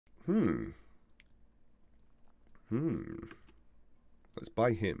Let's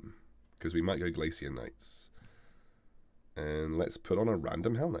buy him, because we might go Glacier Knights. And let's put on a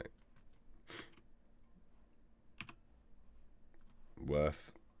random Hell Knight.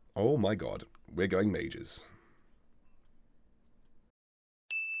 Worth. Oh my god, we're going mages.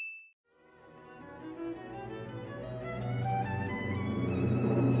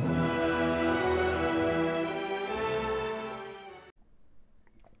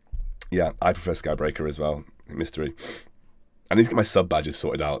 Yeah, I prefer Skybreaker as well. Mystery. I need to get my sub badges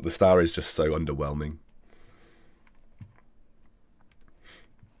sorted out. The star is just so underwhelming.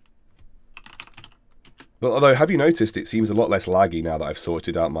 But although, have you noticed it seems a lot less laggy now that I've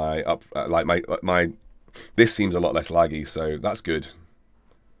sorted out my this seems a lot less laggy, so that's good.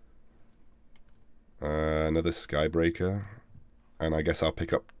 Another Skybreaker, and I guess I'll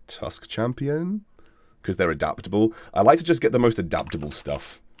pick up Tusk Champion because they're adaptable. I like to just get the most adaptable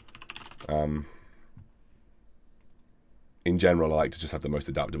stuff. In general, I like to just have the most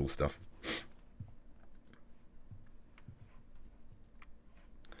adaptable stuff.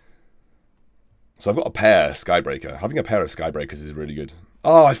 So I've got a pair Skybreaker. Having a pair of Skybreakers is really good.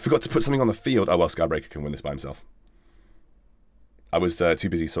 Oh, I forgot to put something on the field. Oh, well, Skybreaker can win this by himself. I was too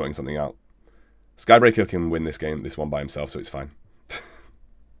busy sorting something out. Skybreaker can win this one by himself, so it's fine.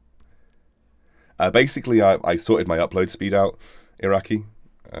 Basically, I sorted my upload speed out, Iraqi.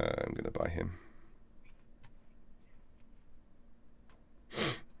 I'm going to buy him.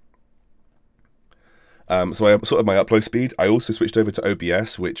 So I sorted my upload speed. I also switched over to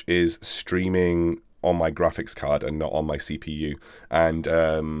OBS, which is streaming on my graphics card and not on my CPU. And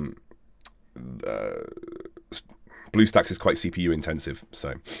BlueStacks is quite CPU intensive,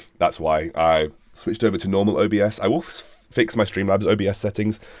 so that's why I've switched over to normal OBS. I will fix my Streamlabs OBS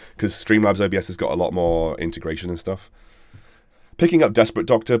settings, because Streamlabs OBS has got a lot more integration and stuff. Picking up Desperate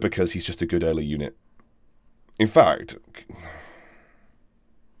Doctor because he's just a good early unit. In fact,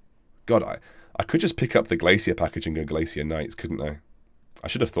 God, I could just pick up the Glacier package and go Glacier Knights, couldn't I? I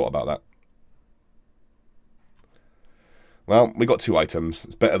should have thought about that. Well, we got 2 items.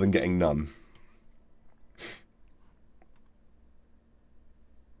 It's better than getting none.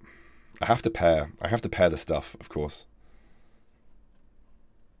 I have to pair the stuff, of course.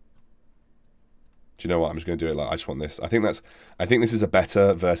 Do you know what? I'm just going to do it like I just want this. I think this is a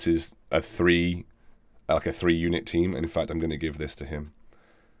better versus a 3 unit team. And in fact, I'm going to give this to him.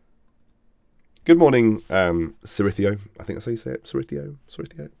 Good morning, Cerithio. I think that's how you say it. Cerithio,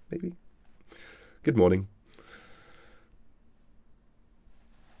 maybe. Good morning.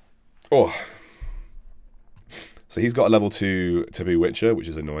 Oh. So he's got a level 2 Taboo Witcher, which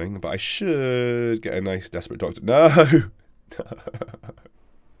is annoying, but I should get a nice Desperate Doctor. No!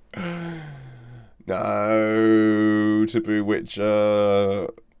 No! Taboo Witcher.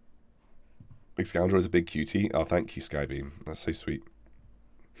 Excoundrel is a big cutie. Oh, thank you, Skybeam. That's so sweet.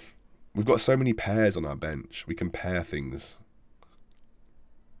 We've got so many pairs on our bench. We can pair things.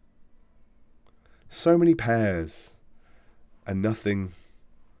 So many pairs. And nothing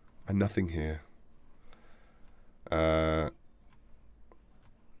here. I'm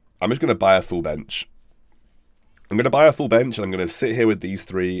just going to buy a full bench. I'm going to buy a full bench and I'm going to sit here with these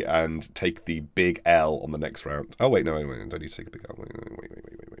 3 and take the big L on the next round. Oh, wait, no, wait, I don't need to take a big L. Wait.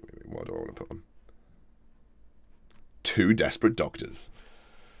 What do I want to put on? 2 Desperate Doctors.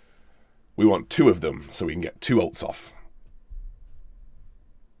 We want 2 of them so we can get 2 ults off.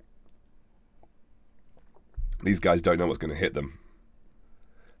 These guys don't know what's going to hit them.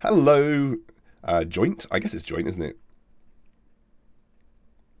 Hello, Joint? I guess it's Joint, isn't it?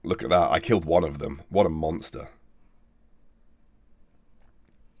 Look at that. I killed 1 of them. What a monster.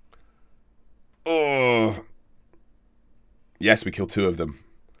 Oh. Yes, we killed 2 of them.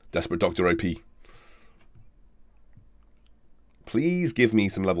 Desperate Doctor OP. Please give me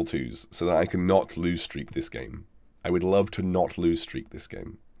some level 2s so that I can not lose streak this game. I would love to not lose streak this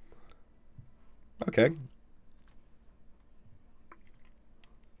game. Okay.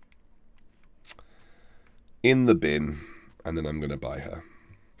 In the bin, and then I'm going to buy her.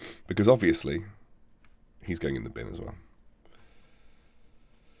 Because obviously, he's going in the bin as well.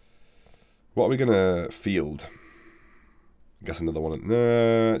 What are we going to field? I guess another one.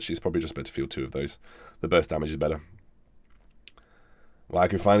 Nah, she's probably just better to field 2 of those. The burst damage is better. Well, I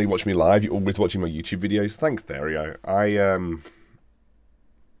can finally watch me live. You're always watching my YouTube videos. Thanks, Dario.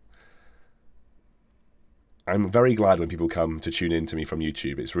 I'm very glad when people come to tune in to me from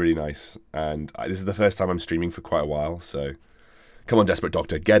YouTube. It's really nice. And this is the first time I'm streaming for quite a while. So, come on, Desperate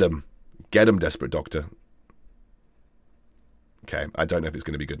Doctor. Get him. Get him, Desperate Doctor. Okay, I don't know if it's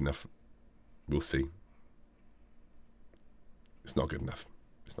going to be good enough. We'll see. It's not good enough.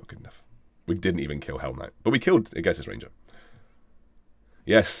 It's not good enough. We didn't even kill Hell Knight, but we killed Aegis Ranger.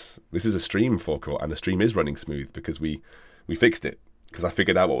 Yes, this is a stream forecourt, and the stream is running smooth because we fixed it, because I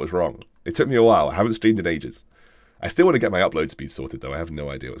figured out what was wrong. It took me a while. I haven't streamed in ages. I still want to get my upload speed sorted, though. I have no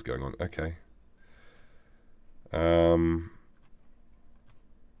idea what's going on. Okay.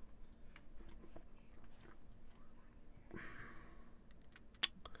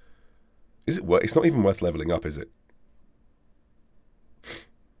 Is it worth? It's not even worth leveling up, is it?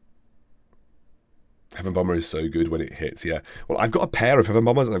 Heaven Bomber is so good when it hits, yeah. Well, I've got a pair of Heaven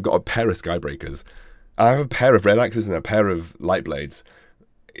Bombers and I've got a pair of Skybreakers. I have a pair of Red Axes and a pair of Light Blades.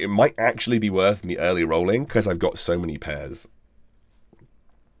 It might actually be worth me early rolling because I've got so many pairs.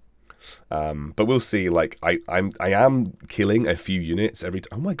 But we'll see. Like I am killing a few units every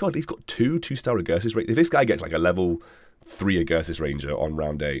time. Oh my god, he's got 2-star Regursus. If this guy gets like a level 3 Regursus Ranger on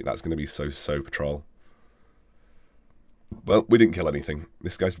round 8, that's going to be so patrol. Well, we didn't kill anything.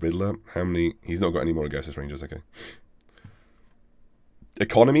 This guy's Riddler. How many? He's not got any more Regursus Rangers. Okay.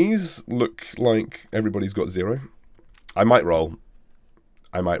 Economies look like everybody's got 0. I might roll.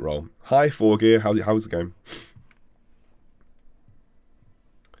 Hi, 4Gear. How's it going?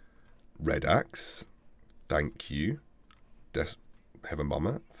 Red Axe. Thank you. Heaven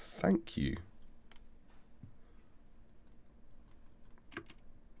Bomber. Thank you.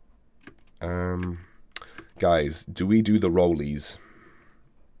 Guys, do we do the rollies?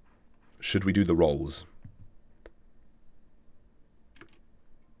 Should we do the rolls?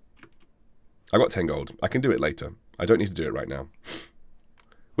 I got 10 gold. I can do it later. I don't need to do it right now.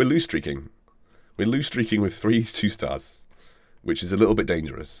 We're loose streaking. We're loose streaking with 3 2-stars, which is a little bit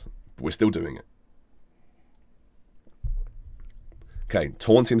dangerous, but we're still doing it. Okay,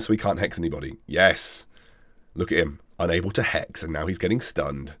 taunt him so he can't hex anybody. Yes. Look at him. Unable to hex, and now he's getting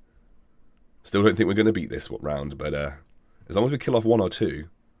stunned. Still don't think we're going to beat this round, but as long as we kill off 1 or 2,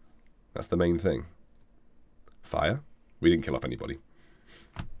 that's the main thing. Fire. We didn't kill off anybody.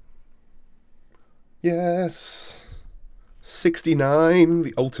 Yes. 69,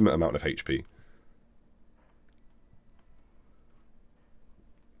 the ultimate amount of HP.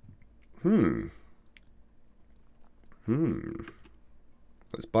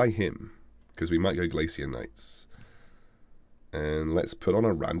 Let's buy him, because we might go Glacier Knights. And let's put on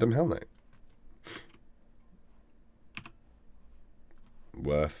a random Hell Knight.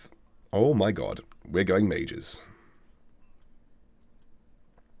 Worth. Oh my god, we're going mages.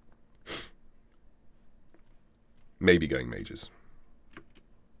 Maybe going mages.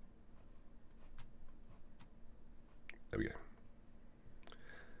 There we go.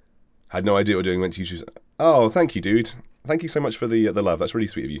 Had no idea what we're doing. Went to YouTube. Oh, thank you, dude. Thank you so much for the love. That's really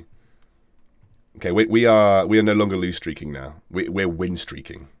sweet of you. Okay, we are no longer loose streaking now. We're win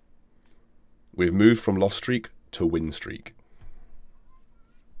streaking. We've moved from lost streak to win streak.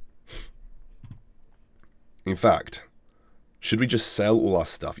 In fact, should we just sell all our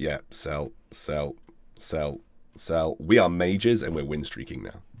stuff? Yeah, sell. We are mages and we're win streaking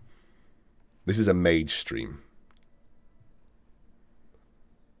now. This is a mage stream.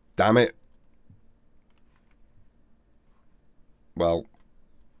 Damn it. Well.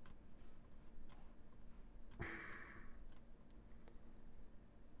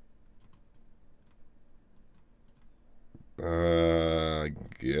 I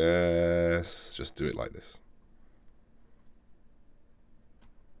guess just do it like this.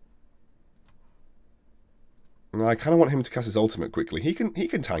 I kind of want him to cast his ultimate quickly. He can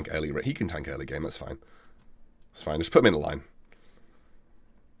tank early. He can tank early game. That's fine. That's fine. Just put him in a line.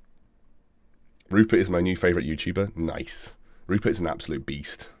 Rupert is my new favorite YouTuber. Nice. Rupert's an absolute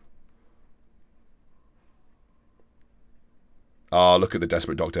beast. Ah, look at the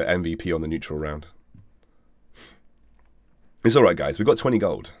Desperate Doctor MVP on the neutral round. It's alright, guys. We've got 20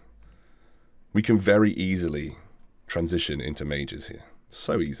 gold. We can very easily transition into mages here.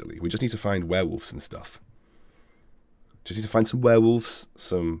 So easily. We just need to find werewolves and stuff. Just need to find some werewolves,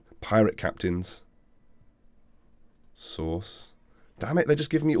 some pirate captains. Source. Damn it, they're just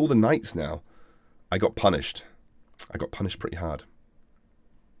giving me all the knights now. I got punished. I got punished pretty hard.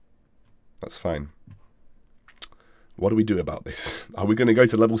 That's fine. What do we do about this? Are we going to go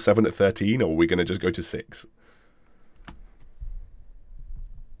to level 7 at 13, or are we going to just go to 6?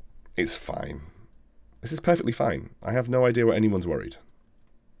 It's fine. This is perfectly fine. I have no idea why anyone's worried.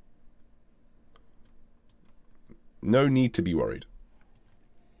 No need to be worried.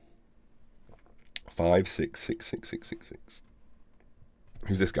 5, 6, 6, 6, 6, 6, 6.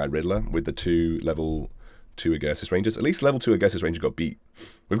 Who's this guy? Riddler with the 2 level 2 Aegis Rangers. At least level 2 Aegis Ranger got beat.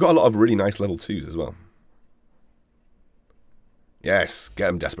 We've got a lot of really nice level 2s as well. Yes, get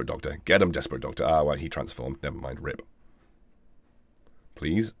him, Desperate Doctor. Get him, Desperate Doctor. Ah, well, he transformed. Never mind, rip.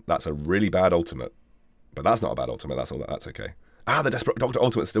 Please. That's a really bad ultimate. But that's not a bad ultimate. That's okay. Ah, the Desperate Doctor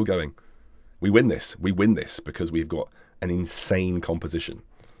ultimate's still going. We win this. We win this because we've got an insane composition.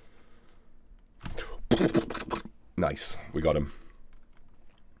 Nice. We got him.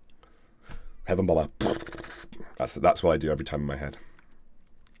 Heaven Bomber. That's what I do every time in my head.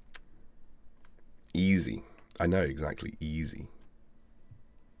 Easy. I know, exactly. Easy.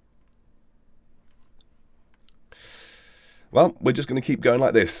 Well, we're just going to keep going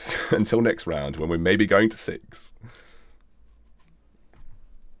like this until next round when we're maybe going to 6.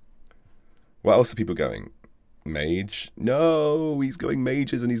 What else are people going? Mage? No, he's going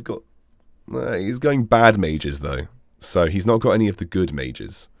mages and he's got... he's going bad mages, though. So he's not got any of the good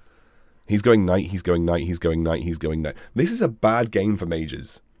mages. He's going knight, he's going knight, he's going knight, he's going knight. This is a bad game for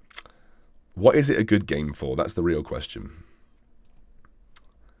mages. What is it a good game for? That's the real question.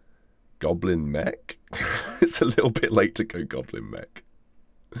 Goblin mech? It's a little bit late to go Goblin mech.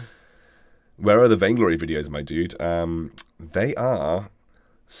 Where are the Vainglory videos, my dude? They are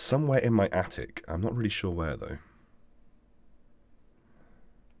somewhere in my attic. I'm not really sure where, though.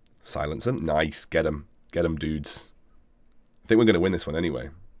 Silence him. Nice. Get him. Get him, dudes. I think we're going to win this one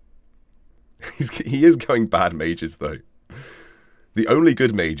anyway. He is going bad mages, though. The only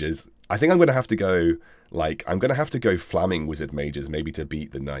good mages... I think I'm going to have to go... Like, I'm going to have to go Flaming Wizard mages, maybe to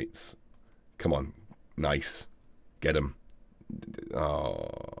beat the knights. Come on. Nice. Get him. Oh.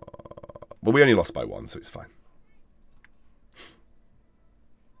 Well, we only lost by 1, so it's fine.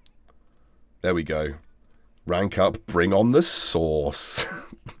 There we go. Rank up. Bring on the sauce.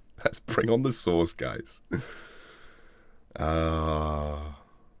 Let's bring on the sauce, guys.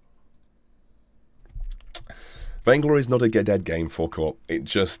 Vainglory is not a dead game, Forecourt. It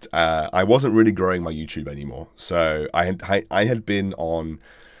just... I wasn't really growing my YouTube anymore. So I had been on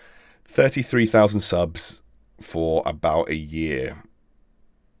 33,000 subs for about a year.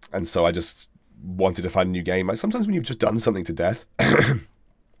 And so I just wanted to find a new game. Like sometimes when you've just done something to death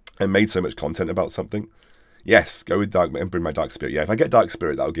and made so much content about something. Yes, go with Dark and bring my Dark Spirit. Yeah, if I get Dark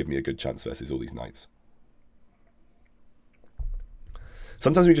Spirit, that'll give me a good chance versus all these knights.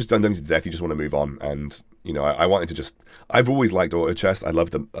 Sometimes when you've just done something to death, you just want to move on. And, you know, I wanted to just... I've always liked auto chess. I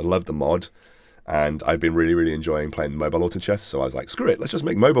love the mod. And I've been really, really enjoying playing mobile auto chess. So I was like, screw it. Let's just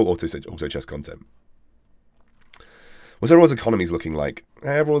make mobile auto chess content. What's everyone's economies looking like?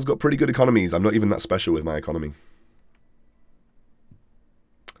 Everyone's got pretty good economies. I'm not even that special with my economy.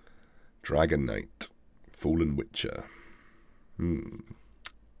 Dragon Knight. Fallen Witcher.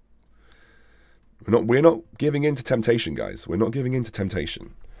 We're not giving in to temptation, guys. We're not giving in to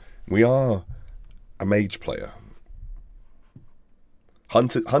temptation. We are a mage player.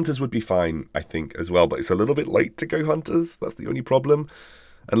 Hunters would be fine, I think, as well, but it's a little bit late to go Hunters. That's the only problem.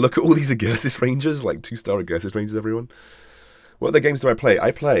 And look at all these Agursis Rangers, like 2-star Agursis Rangers, everyone. What other games do I play?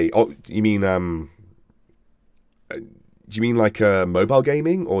 I play... Oh, you mean... do you mean like mobile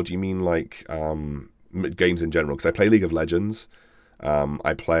gaming, or do you mean like games in general? Because I play League of Legends.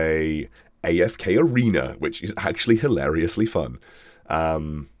 I play AFK Arena, which is actually hilariously fun.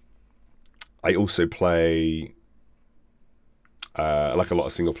 I also play like a lot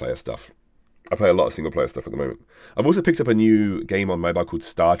of single player stuff. I play a lot of single player stuff at the moment. I've also picked up a new game on mobile called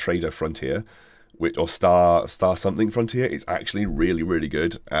Star Trader Frontier, or Star something Frontier. It's actually really, really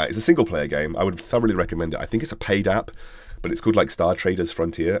good. It's a single player game. I would thoroughly recommend it. I think it's a paid app, but it's called like Star Traders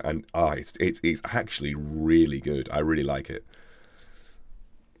Frontier, and it's actually really good. I really like it.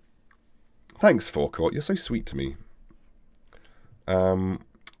 Thanks, Forecourt. You're so sweet to me.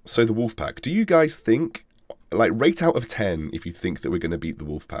 So the Wolfpack. Do you guys think, like, rate out of 10 if you think that we're going to beat the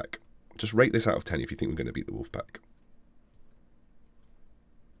Wolfpack? Just rate this out of 10 if you think we're going to beat the Wolfpack.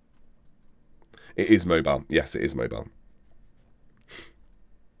 It is mobile. Yes, it is mobile.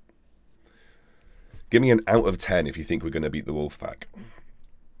 Give me an out of 10 if you think we're going to beat the Wolfpack.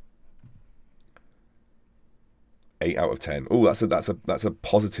 8 out of 10. Oh, that's a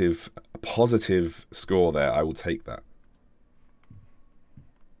positive score there. I will take that.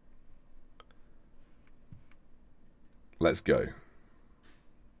 Let's go.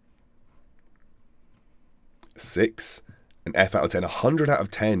 6. An F out of 10. 100 out of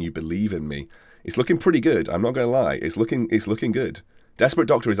 10. You believe in me. It's looking pretty good. I'm not going to lie. It's looking good. Desperate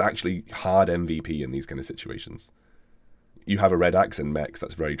Doctor is actually hard MVP in these kind of situations. You have a red axe and mechs.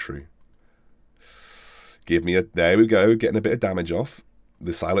 That's very true. Give me a... There we go. Getting a bit of damage off.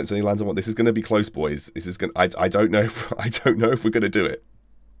 The silence only lands on one. This is going to be close, boys. This is going. I don't know. I don't know if we're going to do it.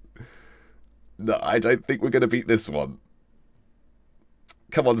 No, I don't think we're going to beat this one.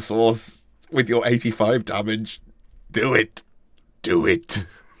 Come on, Source, with your 85 damage. Do it. Do it.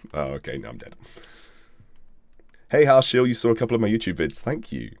 Oh, okay, now I'm dead. Hey, Harshil, you saw a couple of my YouTube vids.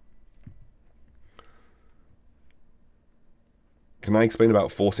 Thank you. Can I explain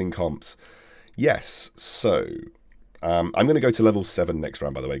about forcing comps? Yes. So, I'm going to go to level 7 next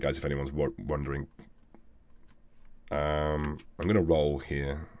round, by the way, guys, if anyone's wondering. I'm going to roll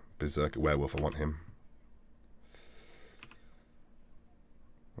here. Berserk Werewolf, I want him.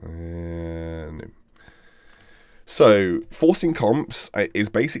 No. So, forcing comps is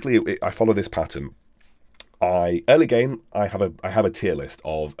basically, I follow this pattern. Early game, I have a tier list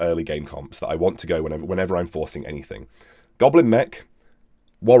of early game comps that I want to go whenever I'm forcing anything. Goblin Mech,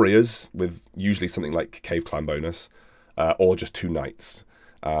 Warriors with usually something like Cave Clan bonus, or just 2 Knights.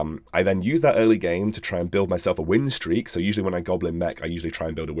 I then use that early game to try and build myself a win streak. So usually when I Goblin Mech, I usually try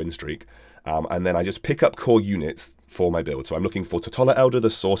and build a win streak. And then I just pick up core units for my build. So I'm looking for Totola Elder, the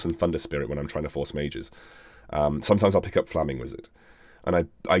Source, and Thunder Spirit when I'm trying to force mages. Sometimes I'll pick up Flaming Wizard. And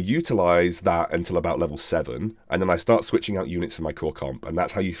I utilize that until about level 7, and then I start switching out units for my core comp, and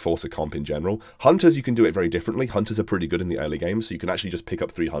that's how you force a comp in general. Hunters, you can do it very differently. Hunters are pretty good in the early game, so you can actually just pick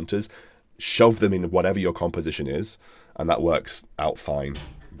up 3 Hunters, shove them in whatever your composition is, and that works out fine.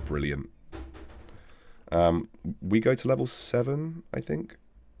 Brilliant. We go to level 7, I think.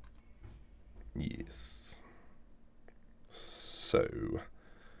 Yes. So,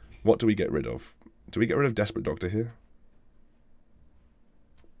 what do we get rid of? Do we get rid of Desperate Doctor here?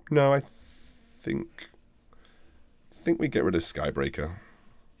 No, I think we get rid of Skybreaker.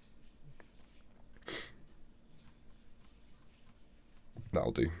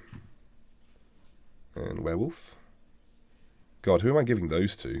 That'll do. And Werewolf. God, who am I giving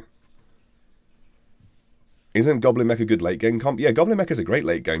those to? Isn't Goblin Mech a good late game comp? Yeah, Goblin Mech is a great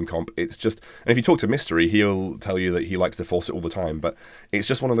late game comp. It's just, and if you talk to Mystery, he'll tell you that he likes to force it all the time. But it's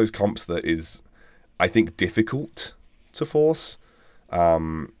just one of those comps that is, I think, difficult to force.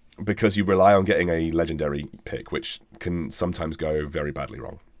 Because you rely on getting a legendary pick, which can sometimes go very badly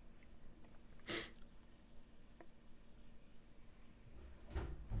wrong.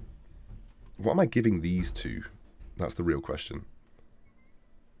 What am I giving these to? That's the real question.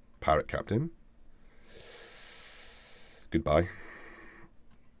 Pirate Captain. Goodbye.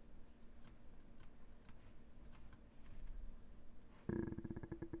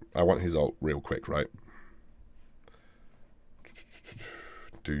 I want his ult real quick, right?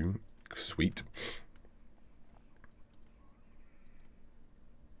 Do sweet.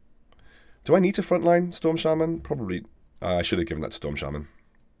 Do I need to frontline Storm Shaman? Probably. I should have given that to Storm Shaman.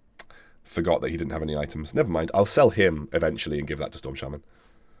 Forgot that he didn't have any items. Never mind. I'll sell him eventually and give that to Storm Shaman.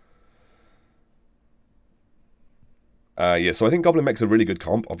 Yeah, so I think Goblin Mech's a really good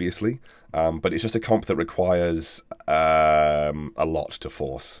comp, obviously. But it's just a comp that requires a lot to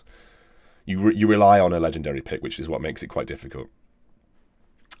force. You rely on a legendary pick, which is what makes it quite difficult.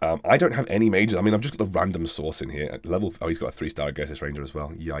 I don't have any mages. I mean, I've just got the random Source in here. At level... Oh, he's got a 3-star Aggressive Ranger as well.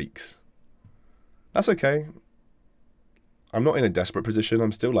 Yikes. That's okay. I'm not in a desperate position.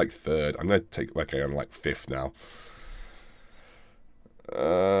 I'm still like 3rd. I'm going to take... Okay, I'm like 5th now.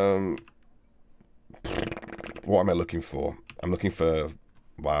 What am I looking for? I'm looking for...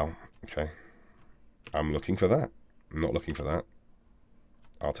 Wow. Okay. I'm looking for that. I'm not looking for that.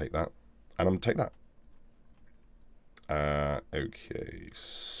 I'll take that. And I'm going to take that. Okay,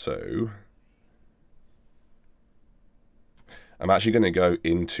 so I'm actually going to go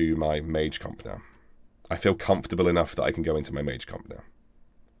into my mage comp now. I feel comfortable enough that I can go into my mage comp now.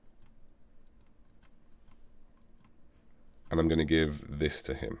 And I'm going to give this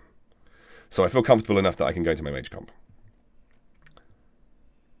to him. So I feel comfortable enough that I can go into my mage comp.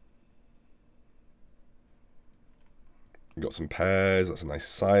 Got some pairs. That's a nice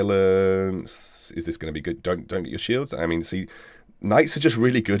silence. Is this going to be good? Don't get your shields. I mean, see, knights are just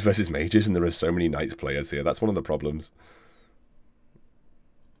really good versus mages, and there are so many knights players here. That's one of the problems.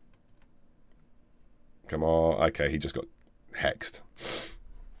 Come on. Okay, he just got hexed.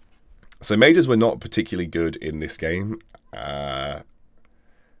 So mages were not particularly good in this game,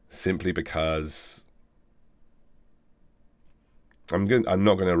 simply because I'm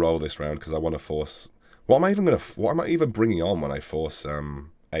not going to roll this round because I want to force. What am I even bringing on when I force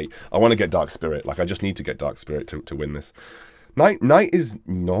 8? I want to get Dark Spirit. Like, I just need to get Dark Spirit to win this. Knight is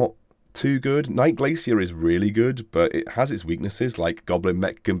not too good. Knight Glacier is really good, but it has its weaknesses. Like, Goblin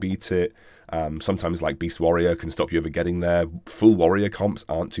Mech can beat it. Sometimes, like, Beast Warrior can stop you ever getting there. Full Warrior comps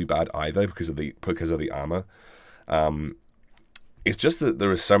aren't too bad either because of the armor. It's just that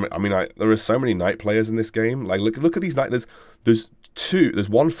there is so many. I mean, there are so many knight players in this game. Like, look at these knight. There's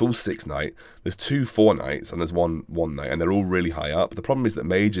one full 6 knight. There's 2 4 knights, and there's one knight, and they're all really high up. The problem is that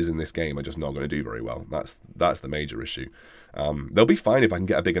mages in this game are just not going to do very well. That's the major issue. They'll be fine if I can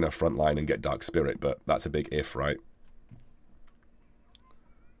get a big enough front line and get Dark Spirit, but that's a big if, right?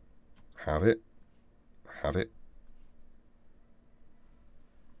 Have it. Have it.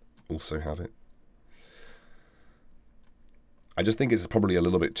 Also have it. I just think it's probably a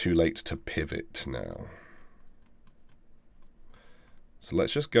little bit too late to pivot now. So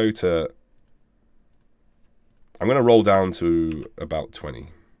let's just go to... I'm going to roll down to about 20.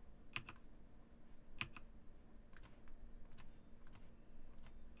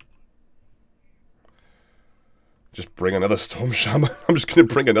 Just bring another Storm Shaman. I'm just going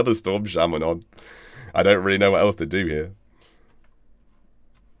to bring another Storm Shaman on. I don't really know what else to do here.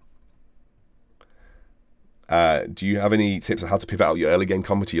 Do you have any tips on how to pivot out your early game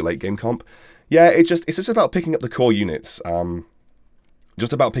comp to your late game comp? Yeah, it's just about picking up the core units.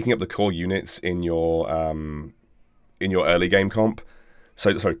 Just about picking up the core units in your early game comp.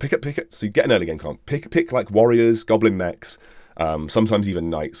 So sorry, pick it. So you get an early game comp. Pick like warriors, goblin mechs. Sometimes even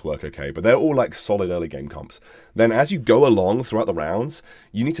knights work okay, but they're all like solid early game comps. Then as you go along throughout the rounds,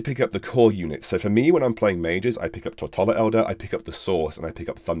 you need to pick up the core units. So for me, when I'm playing mages, I pick up Tortola Elder, I pick up the Source, and I pick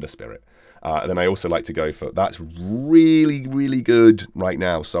up Thunder Spirit. Then I also like to go for... That's really, really good right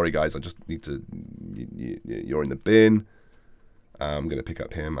now. Sorry, guys. I just need to... You're in the bin. I'm going to pick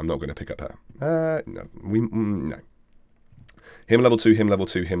up him. I'm not going to pick up her. No. No. Him level 2, him level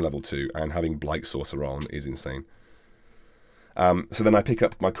 2, him level 2. And having Blight Sorcerer on is insane. So then I pick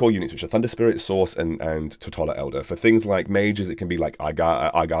up my core units, which are Thunder Spirit, Source, and Tortola Elder. For things like mages, it can be like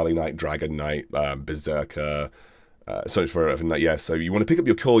Argali Knight, Dragon Knight, Berserker... so you want to pick up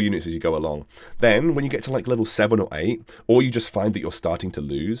your core units as you go along. Then, when you get to like level 7 or 8, or you just find that you're starting to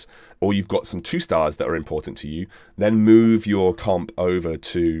lose, or you've got some 2 stars that are important to you, then move your comp over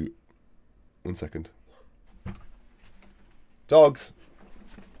to... 1 second. Dogs!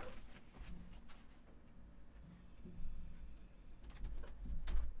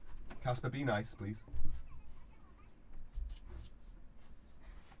 Casper, be nice, please.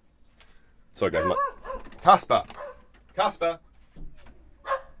 Sorry, guys. Casper! Casper!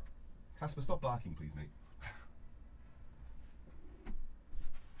 Casper, stop barking, please, mate.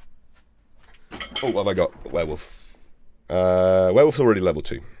 Oh, what have I got? Werewolf. Werewolf's already level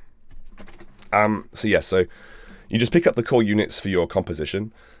 2. So yeah, so you just pick up the core units for your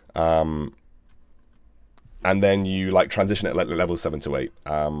composition, and then you like transition at level 7 to 8.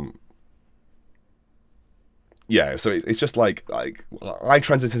 Yeah, so it's just like I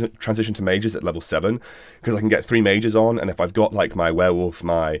transition to mages at level 7 because I can get 3 mages on, and if I've got like my werewolf,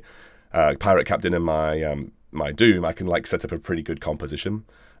 my pirate captain, and my doom, I can like set up a pretty good composition.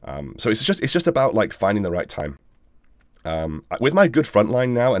 So it's just about like finding the right time. With my good frontline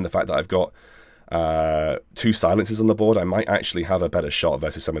now and the fact that I've got 2 silences on the board, I might actually have a better shot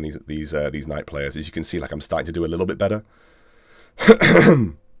versus some of these knight players. As you can see, like I'm starting to do a little bit better.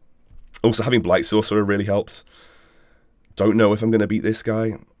 Also, having Blight Sorcerer really helps. Don't know if I'm going to beat this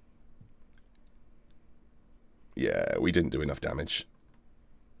guy. Yeah, we didn't do enough damage.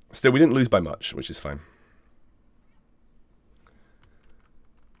 Still, we didn't lose by much, which is fine.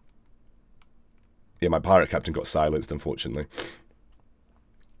 Yeah, my pirate captain got silenced, unfortunately.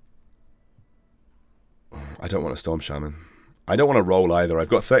 I don't want a Storm Shaman. I don't want to roll either. I've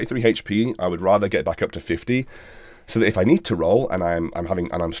got 33 HP. I would rather get back up to 50. So that if I need to roll and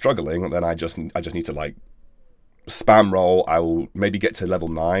I'm struggling, then I just need to like spam roll. I will maybe get to level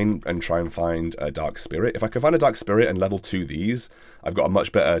 9 and try and find a Dark Spirit. If I can find a Dark Spirit and level 2 these, I've got a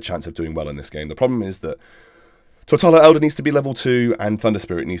much better chance of doing well in this game. The problem is that Tortola Elder needs to be level 2 and Thunder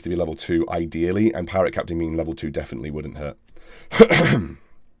Spirit needs to be level 2 ideally, and Pirate Captain being level 2 definitely wouldn't hurt.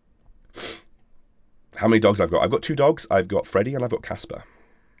 How many dogs I've got? I've got 2 dogs. I've got Freddy and I've got Casper.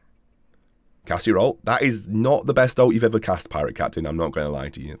 Cast your ult. That is not the best ult you've ever cast, Pirate Captain. I'm not going to lie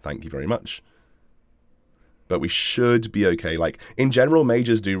to you. Thank you very much. But we should be okay. Like, in general,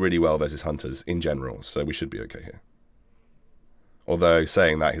 mages do really well versus hunters, in general. So we should be okay here. Although,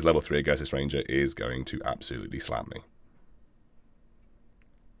 saying that, his level 3 Agursis Ranger is going to absolutely slap me.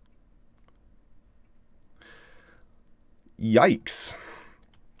 Yikes.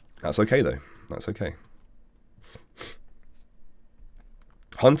 That's okay, though. That's okay.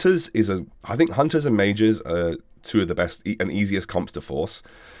 Hunters I think hunters and mages are 2 of the best and easiest comps to force.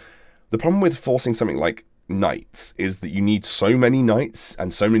 The problem with forcing something like knights is that you need so many knights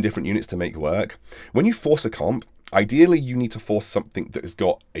and so many different units to make work. When you force a comp, ideally you need to force something that has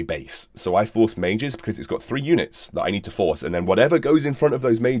got a base. So I force mages because it's got 3 units that I need to force, and then whatever goes in front of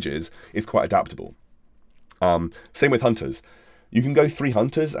those mages is quite adaptable. Same with hunters. You can go 3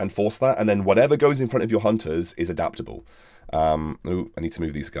 hunters and force that, and then whatever goes in front of your hunters is adaptable. Ooh, I need to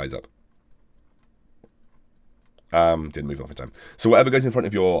move these guys up. Didn't move up in time. So whatever goes in front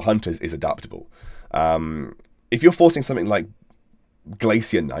of your hunters is adaptable. If you're forcing something like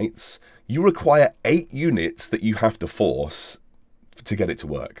Glacier Knights, you require 8 units that you have to force to get it to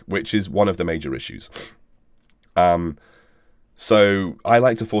work, which is one of the major issues. So I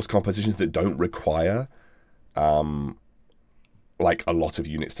like to force compositions that don't require like a lot of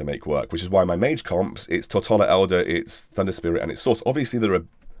units to make work, which is why my mage comps, it's Tortola Elder, it's Thunder Spirit, and it's Source. Obviously there are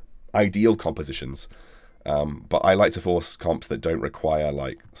ideal compositions, but I like to force comps that don't require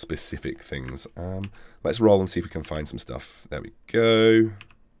like specific things. Let's roll and see if we can find some stuff. There we go.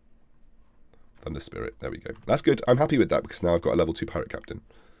 Thunder Spirit, there we go. That's good. I'm happy with that because now I've got a level 2 Pirate Captain.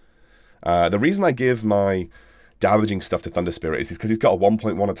 The reason I give my damaging stuff to Thunder Spirit is because he's got a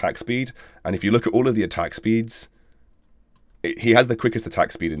 1.1 attack speed, and if you look at all of the attack speeds, he has the quickest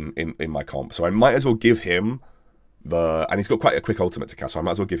attack speed in my comp, so I might as well give him the... And he's got quite a quick ultimate to cast, so I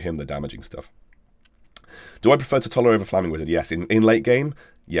might as well give him the damaging stuff. Do I prefer Tortola over Flaming Wizard? Yes. In late game,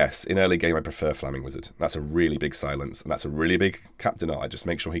 yes. In early game, I prefer Flaming Wizard. That's a really big silence, and that's a really big Captain Art. I just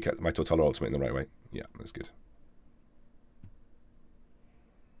make sure he kept my Tortola ultimate in the right way. Yeah, that's good.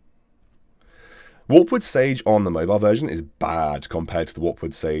 Warpwood Sage on the mobile version is bad compared to the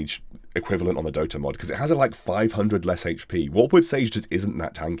Warpwood Sage equivalent on the Dota mod, because it has like 500 less HP. Warpwood Sage just isn't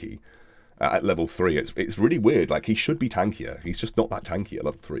that tanky at level 3. It's really weird. Like, he should be tankier. He's just not that tanky at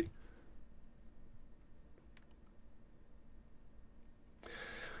level 3.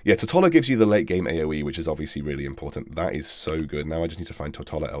 Yeah, Tortola gives you the late game AoE, which is obviously really important. That is so good. Now I just need to find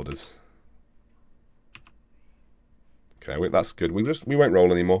Tortola Elders. Okay, that's good. We won't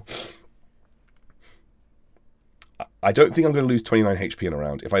roll anymore. I don't think I'm going to lose 29 HP in a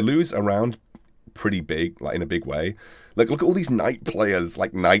round. If I lose a round pretty big, like in a big way, look at all these Knight players,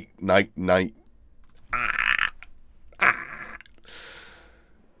 like Knight.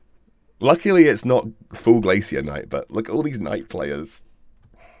 Luckily, it's not full Glacier Knight, but look at all these Knight players.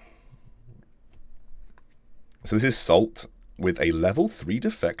 So this is Salt with a level 3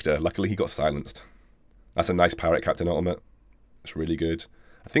 Defector. Luckily, he got silenced. That's a nice Pirate Captain ultimate. It's really good.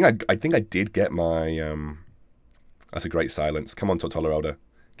 I think I did get my... That's a great silence. Come on, Tortola Elder.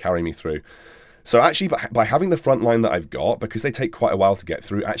 Carry me through. So actually, by having the front line that I've got, because they take quite a while to get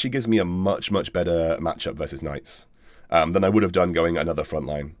through, actually gives me a much, much better matchup versus Knights than I would have done going another front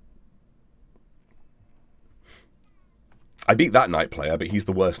line. I beat that Knight player, but he's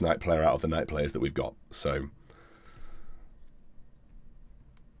the worst Knight player out of the Knight players that we've got. So...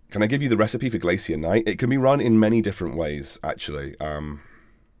 Can I give you the recipe for Glacier Knight? It can be run in many different ways, actually.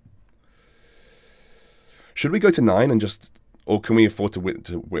 Should we go to 9 and just... Or can we afford to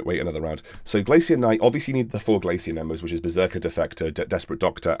wait another round? So Glacier Knight, obviously you need the 4 Glacier members, which is Berserker, Defector, Desperate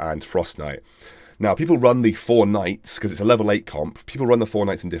Doctor, and Frost Knight. Now, people run the 4 Knights, because it's a level 8 comp. People run the 4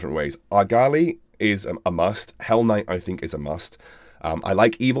 Knights in different ways. Argali is a must. Hell Knight, I think, is a must. I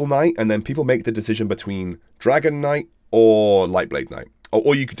like Evil Knight, and then people make the decision between Dragon Knight or Lightblade Knight.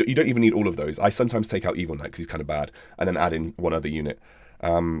 Or you don't even need all of those. I sometimes take out Evil Knight because he's kind of bad, and then add in one other unit.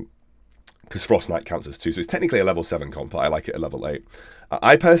 Because Frost Knight counts as 2, so it's technically a level 7 comp, but I like it at level 8.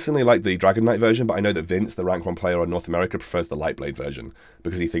 I personally like the Dragon Knight version, but I know that Vince, the rank 1 player on North America, prefers the Lightblade version,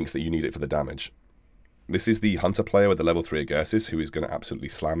 because he thinks that you need it for the damage. This is the Hunter player with the level 3 Agursis, who is going to absolutely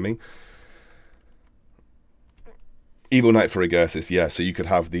slam me. Evil Knight for Agursis, yeah, so you could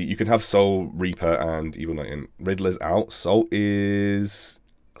have Soul, Reaper, and Evil Knight in. Riddler's out, Salt is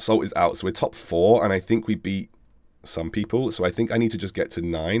out, so we're top 4, and I think we beat some people, so I think I need to just get to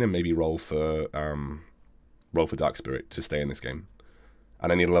 9 and maybe roll for Dark Spirit to stay in this game.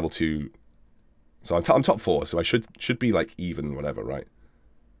 And I need a level 2, so I'm top 4, so I should be like even, whatever, right?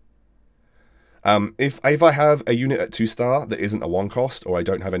 If I have a unit at 2-star that isn't a 1 cost, or I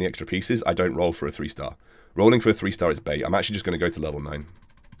don't have any extra pieces, I don't roll for a 3-star. Rolling for a 3-star is bait. I'm actually just going to go to level 9.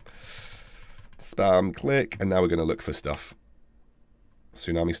 Spam, click, and now we're going to look for stuff.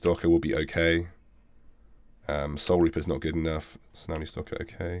 Tsunami Stalker will be okay. Soul Reaper's not good enough. Tsunami Stalker,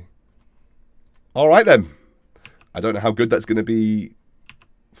 okay. Alright then. I don't know how good that's going to be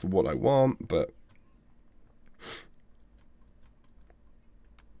for what I want, but...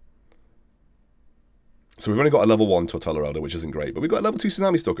 So we've only got a level 1 Tortola Elder, which isn't great, but we've got a level 2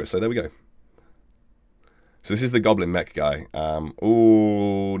 Tsunami Stalker, so there we go. So this is the Goblin Mech guy.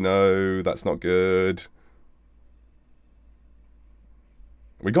 Oh, no, that's not good.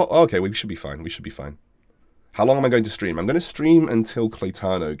 We got... Okay, we should be fine. We should be fine. How long am I going to stream? I'm going to stream until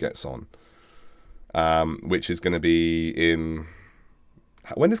Claytano gets on, which is going to be in...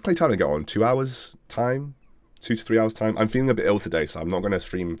 When does Claytano get on? 2 hours time? 2 to 3 hours time? I'm feeling a bit ill today, so I'm not going to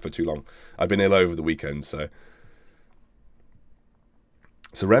stream for too long. I've been ill over the weekend, so...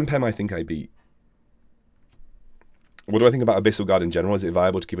 So Rempem, I think I beat. What do I think about Abyssal Guard in general? Is it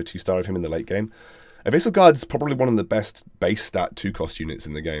viable to keep a 2-star of him in the late game? Abyssal Guard's probably one of the best base stat 2-cost units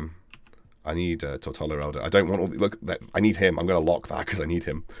in the game. I need Tortola Elder. I don't want all... Look, I need him. I'm going to lock that because I need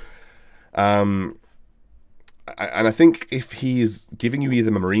him. And I think if he's giving you either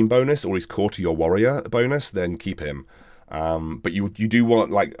a Marine bonus or he's core to your Warrior bonus, then keep him. But you do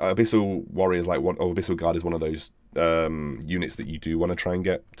want, like, Abyssal Warrior is like one, or Abyssal Guard is one of those units that you do want to try and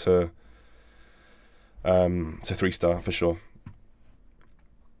get to 3-star for sure.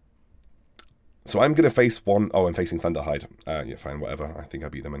 So I'm going to face one... Oh, I'm facing Thunderhide. Yeah, fine, whatever. I think I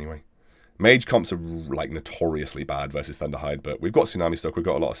beat them anyway. Mage comps are, like, notoriously bad versus Thunderhide, but we've got Tsunami Stock, we've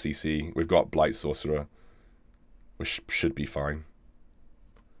got a lot of CC, we've got Blight Sorcerer, which should be fine.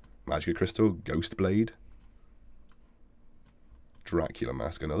 Magic Crystal, Ghost Blade, Dracula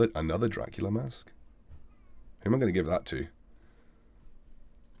Mask, another Dracula Mask. Who am I going to give that to?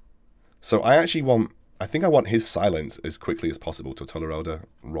 So I actually want... I think I want his silence as quickly as possible. Tortola Elder,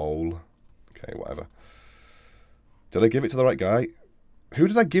 roll. Okay, whatever. Did I give it to the right guy? Who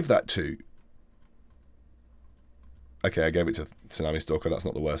did I give that to? Okay, I gave it to Tsunami Stalker. That's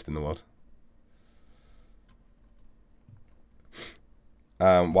not the worst in the world.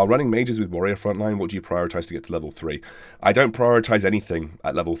 While running mages with Warrior Frontline, what do you prioritize to get to level 3? I don't prioritize anything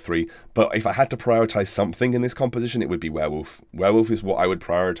at level 3, but if I had to prioritize something in this composition, it would be Werewolf. Werewolf is what I would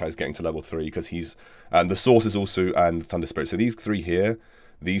prioritize getting to level 3, because he's... the Source is also... and Thunder Spirit. So these three here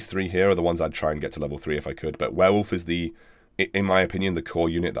are the ones I'd try and get to level 3 if I could, but Werewolf is the, in my opinion, the core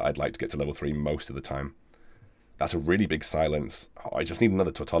unit that I'd like to get to level 3 most of the time. That's a really big silence. Oh, I just need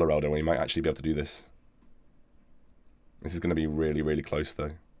another Tortola Elder, and we might actually be able to do this. This is going to be really, really close,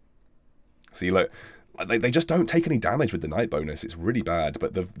 though. See, look, they just don't take any damage with the Night bonus. It's really bad.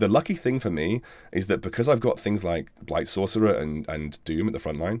 But the lucky thing for me is that because I've got things like Blight Sorcerer and Doom at the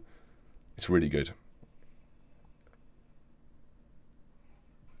front line, it's really good.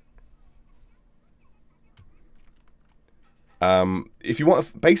 If you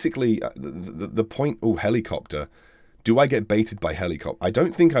want, basically, the point... Oh, Helicopter. Do I get baited by Helicopter? I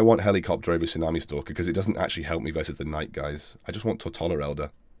don't think I want Helicopter over Tsunami Stalker because it doesn't actually help me versus the Night guys. I just want Tortola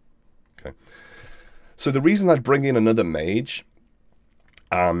Elder. Okay. So the reason I'd bring in another mage,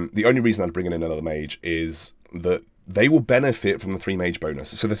 the only reason I'd bring in another mage is that they will benefit from the 3 mage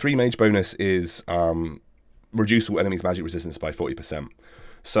bonus. So the 3 mage bonus is reduce all enemies' magic resistance by 40%.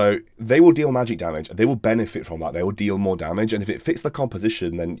 So they will deal magic damage. They will benefit from that. They will deal more damage. And if it fits the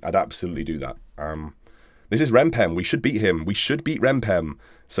composition, then I'd absolutely do that. This is Rempem. We should beat him. We should beat Rempem.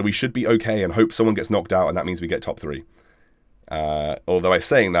 So we should be okay and hope someone gets knocked out, and that means we get top 3. Although I'm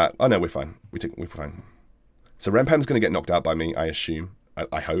saying that... Oh, no, we're fine. We're fine. So Rempem's going to get knocked out by me, I assume.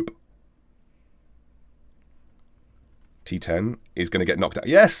 I hope. T10 is going to get knocked out.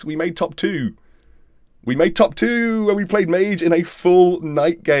 Yes, we made top 2. We made top 2 when we played Mage in a full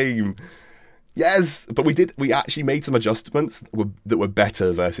night game. Yes, but we actually made some adjustments that were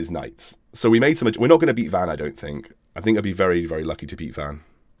better versus Knights. So we made some... We're not going to beat Van, I don't think. I think I'd be very, very lucky to beat Van.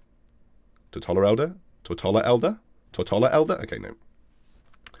 Tortola Elder? Tortola Elder? Tortola Elder? Okay, no.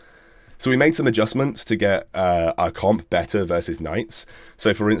 So we made some adjustments to get our comp better versus Knights.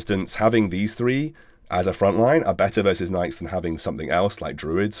 So for instance, having these 3 as a front line are better versus Knights than having something else like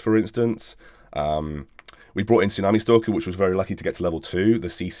Druids, for instance. We brought in Tsunami Stalker, which was very lucky to get to level 2. The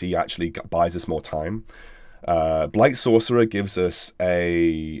CC actually buys us more time. Blight Sorcerer gives us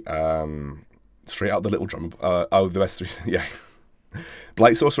a... straight out the little drum... the best 3... Yeah.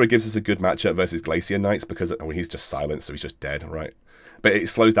 Blight Sorcerer gives us a good matchup versus Glacier Knights because he's just silenced, so he's just dead, right? But it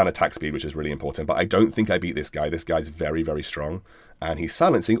slows down attack speed, which is really important. But I don't think I beat this guy. This guy's very, very strong. And he's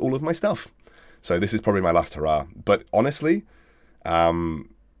silencing all of my stuff. So this is probably my last hurrah. But honestly...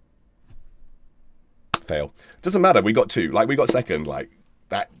 fail. Doesn't matter. We got 2. Like, we got second. Like,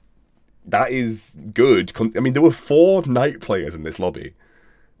 that is good. I mean, there were 4 Knight players in this lobby.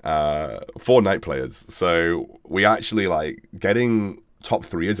 4 Knight players. So we actually, like, getting top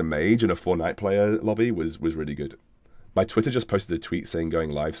 3 as a mage in a 4 Knight player lobby was really good. My Twitter just posted a tweet saying going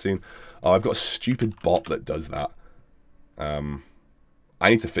live soon. Oh, I've got a stupid bot that does that. I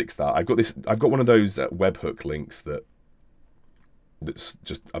need to fix that. I've got one of those webhook links that's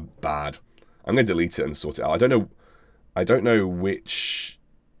just bad. I'm going to delete it and sort it out. I don't know which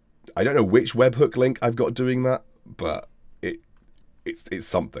webhook link I've got doing that, but it's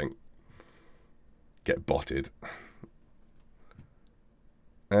something. get botted.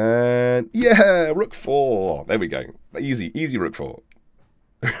 And yeah, rook 4. There we go. Easy rook 4.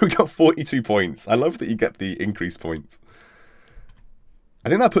 We got 42 points. I love that you get the increased points. I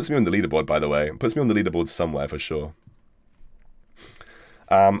think that puts me on the leaderboard, by the way. It puts me on the leaderboard somewhere for sure.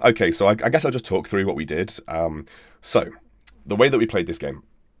 Okay, so I guess I'll just talk through what we did. So, the way that we played this game,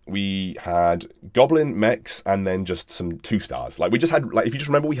 we had Goblin mechs and then just some 2-stars. Like, we just had, like, if you just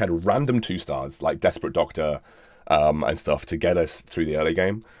remember, we had random 2-stars, like Desperate Doctor and stuff to get us through the early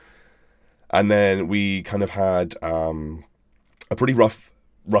game. And then we kind of had a pretty rough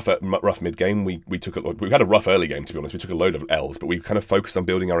mid game. We had a rough early game, to be honest. We took a load of L's, but we kind of focused on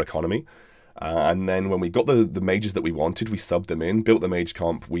building our economy. And then when we got the mages that we wanted, we subbed them in, built the mage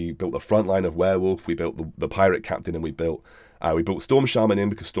comp, we built the front line of werewolf, we built the pirate captain, and we built Storm Shaman in,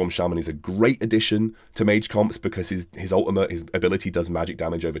 because Storm Shaman is a great addition to mage comps because his ultimate, his ability does magic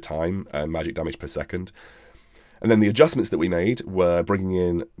damage over time and magic damage per second. And then the adjustments that we made were bringing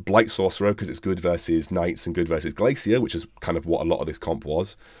in Blight Sorcerer because it's good versus Knights and good versus Glacier, which is kind of what a lot of this comp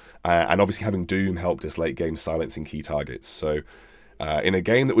was. And obviously having Doom helped us late game silencing key targets. So in a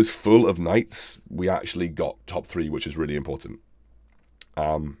game that was full of Knights, we actually got top 3, which is really important.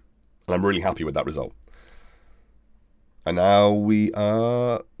 And I'm really happy with that result. And now we're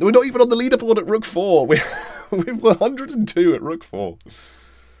not even on the leaderboard at Rook 4. We're 102 at Rook 4.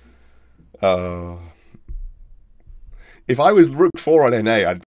 If I was Rook 4 on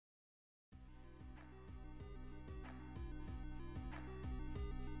NA,